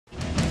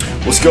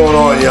What's going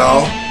on,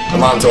 y'all? My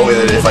mom told me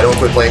that if I don't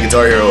quit playing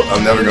Guitar Hero,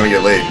 I'm never gonna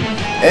get laid.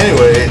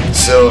 Anyway,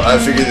 so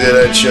I figured that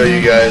I'd show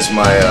you guys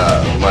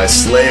my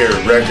Slayer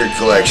record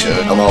collection.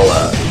 I'm all,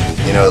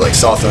 you know, like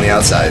soft on the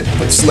outside,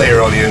 but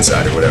Slayer on the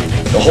inside or whatever.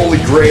 The holy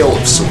grail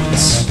of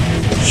sorts.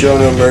 Show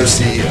No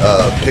Mercy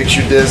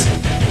picture disc.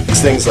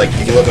 This thing's like,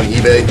 you can look on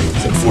eBay,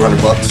 it's like 400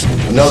 bucks.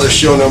 Another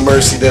Show No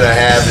Mercy that I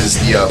have is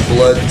the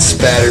blood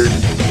spattered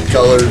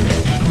colored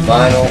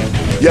vinyl.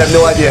 You have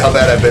no idea how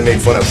bad I've been made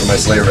fun of for my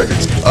Slayer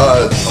records.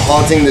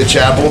 Haunting the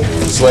Chapel,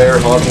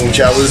 Slayer, Haunting the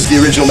Chapel. This is the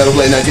original Metal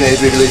Blade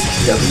 1983 release.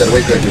 Gotta put that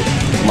away correctly.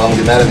 Mom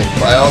will get mad at me.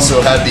 I also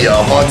had the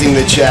Haunting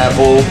the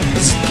Chapel,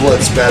 this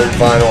blood spattered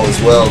vinyl as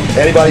well.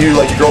 Anybody who,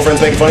 like, your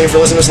girlfriend's making fun of you for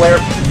listening to Slayer,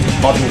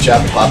 Haunting the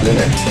Chapel, pop it in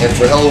there. And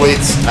for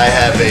Helloweights, I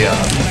have a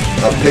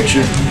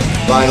pictured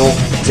vinyl.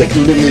 It's like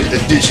limited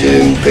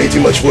edition, pay too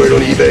much for it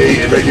on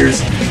eBay, and right here's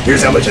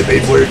how much I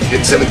paid for it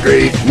in 7th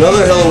grade.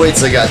 Another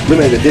Helloweights I got,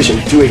 limited edition,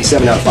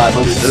 287 out of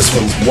 500. This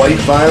one's white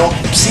vinyl.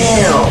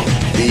 Damn!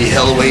 The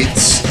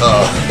Helloweights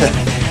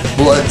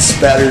blood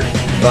spattered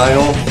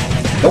vinyl.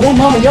 Don't want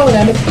mama yelling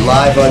at me.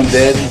 Live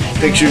Undead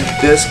pictured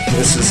disc.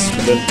 This is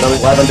the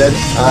Live Undead.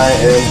 I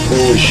am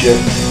cool as shit.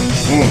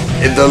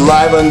 The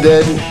Live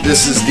Undead,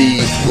 this is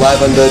the Live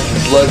Undead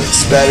blood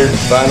spattered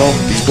vinyl.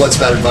 These blood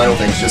spattered vinyl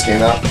things just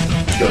came out.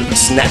 Go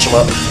snatch them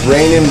up.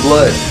 Rain in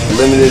Blood,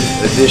 limited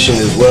edition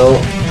as well.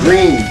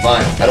 Green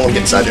vinyl. I don't want to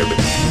get inside there, but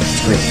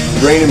it's green.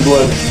 Rain in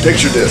Blood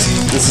picture disc.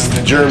 This is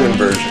the German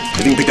version.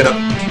 If you can pick that up,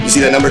 you see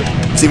that number?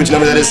 See which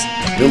number that is?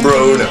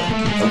 Numero uno.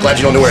 I'm glad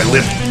you don't know where I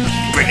live.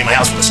 You're breaking my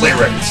house with the Slayer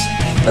records.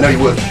 I know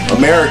you would.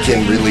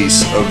 American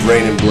release of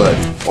Rain in Blood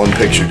on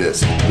picture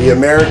disc. The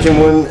American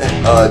one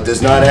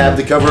does not have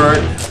the cover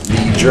art.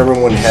 The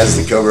German one has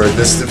the cover art.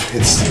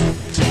 It's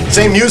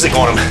same music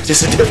on them,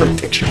 just a different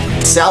picture.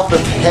 South of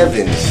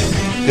Heaven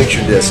picture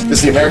disc. This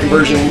is the American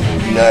version,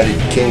 United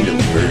Kingdom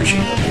version.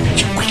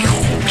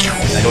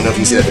 I don't know if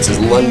you can see that. It says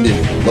London.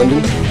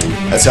 London?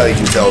 That's how you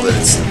can tell that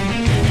it's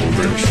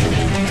British.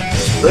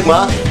 Look,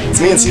 Ma,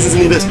 it's me and Seasons in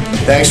the Abyss.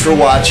 Thanks for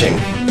watching,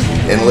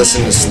 and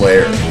listen to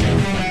Slayer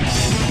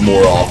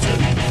more often.